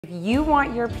If you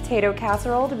want your potato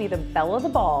casserole to be the belle of the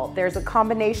ball, there's a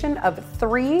combination of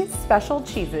 3 special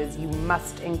cheeses you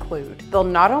must include. They'll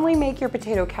not only make your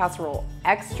potato casserole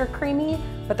extra creamy,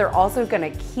 but they're also gonna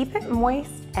keep it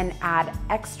moist and add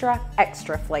extra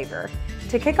flavor.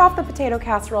 To kick off the potato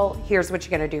casserole, here's what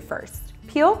you're gonna do first.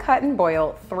 Peel, cut, and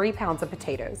boil 3 pounds of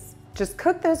potatoes. Just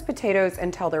cook those potatoes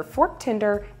until they're fork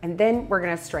tender, and then we're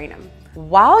gonna strain them.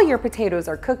 While your potatoes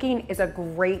are cooking is a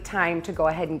great time to go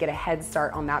ahead and get a head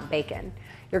start on that bacon.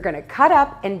 You're gonna cut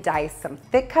up and dice some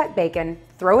thick cut bacon,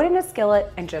 throw it in a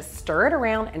skillet, and just stir it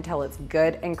around until it's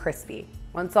good and crispy.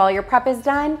 Once all your prep is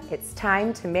done, it's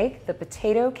time to make the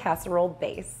potato casserole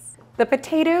base. The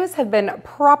potatoes have been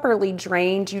properly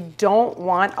drained. You don't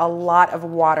want a lot of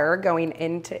water going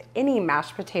into any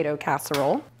mashed potato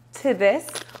casserole. To this,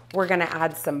 we're gonna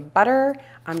add some butter.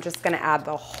 I'm just gonna add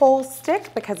the whole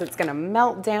stick because it's gonna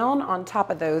melt down on top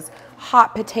of those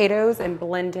hot potatoes and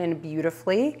blend in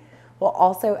beautifully. We'll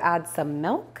also add some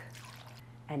milk.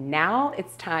 And now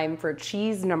it's time for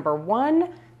cheese number 1,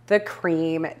 the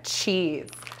cream cheese.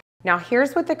 Now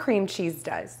here's what the cream cheese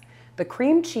does. The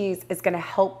cream cheese is gonna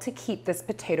help to keep this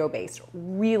potato base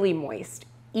really moist,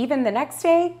 even the next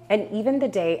day and even the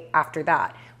day after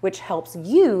that, which helps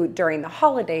you during the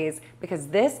holidays because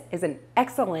this is an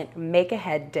excellent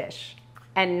make-ahead dish.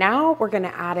 And now we're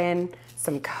gonna add in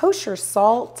some kosher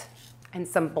salt and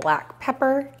some black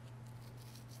pepper.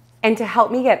 And to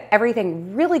help me get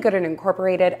everything really good and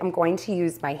incorporated, I'm going to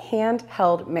use my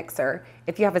handheld mixer.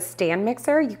 If you have a stand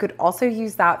mixer, you could also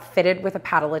use that fitted with a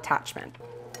paddle attachment.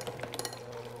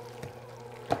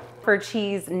 For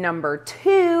cheese number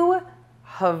 2,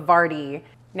 Havarti.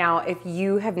 Now, if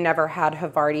you have never had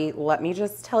Havarti, let me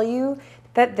just tell you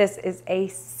that this is a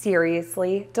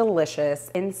seriously delicious,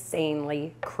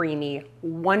 insanely creamy,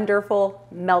 wonderful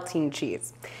melting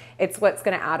cheese. It's what's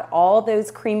gonna add all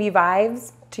those creamy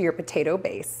vibes to your potato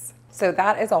base. So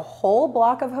that is a whole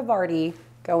block of Havarti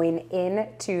going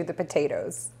into the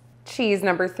potatoes. Cheese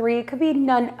number 3 could be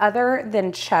none other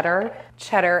than cheddar.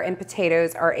 Cheddar and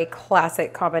potatoes are a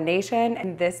classic combination,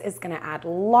 and this is gonna add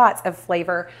lots of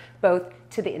flavor both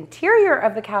to the interior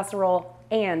of the casserole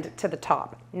and to the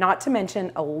top, not to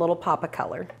mention a little pop of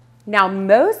color. Now,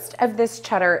 most of this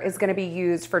cheddar is gonna be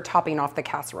used for topping off the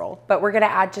casserole, but we're gonna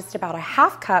add just about a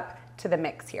 ½ cup to the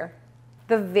mix here.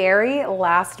 The very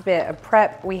last bit of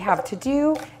prep we have to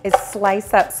do is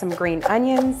slice up some green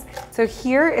onions. So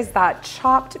here is that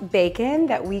chopped bacon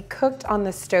that we cooked on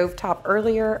the stovetop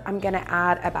earlier. I'm gonna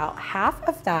add about half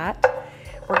of that.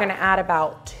 We're gonna add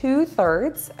about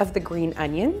 2/3 of the green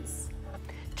onions.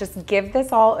 Just give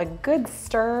this all a good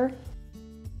stir.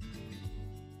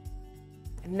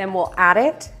 And then we'll add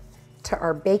it to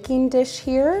our baking dish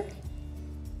here.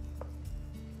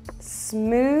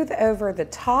 Smooth over the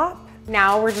top.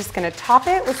 Now we're just gonna top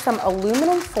it with some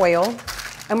aluminum foil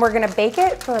and we're gonna bake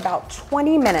it for about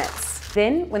 20 minutes.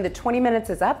 Then when the 20 minutes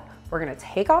is up, we're gonna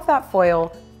take off that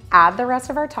foil, add the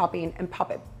rest of our topping and pop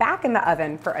it back in the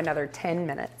oven for another 10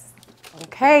 minutes.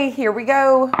 Okay, here we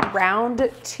go, round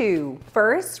 2.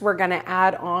 First, we're gonna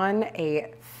add on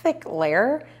a thick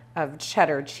layer of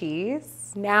cheddar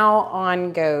cheese. Now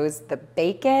on goes the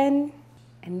bacon.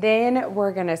 And then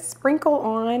we're gonna sprinkle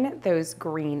on those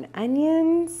green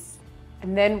onions.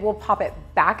 And then we'll pop it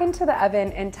back into the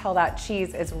oven until that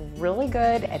cheese is really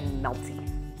good and melty.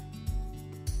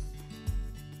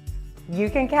 You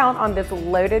can count on this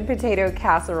loaded potato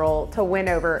casserole to win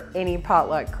over any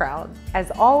potluck crowd.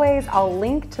 As always, I'll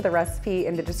link to the recipe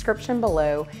in the description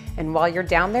below. And while you're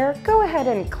down there, go ahead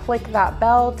and click that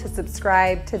bell to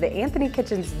subscribe to the Anthony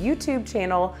Kitchen's YouTube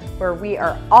channel, where we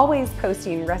are always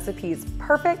posting recipes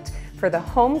perfect for the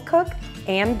home cook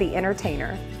and the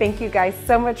entertainer. Thank you guys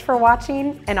so much for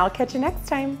watching, and I'll catch you next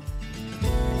time.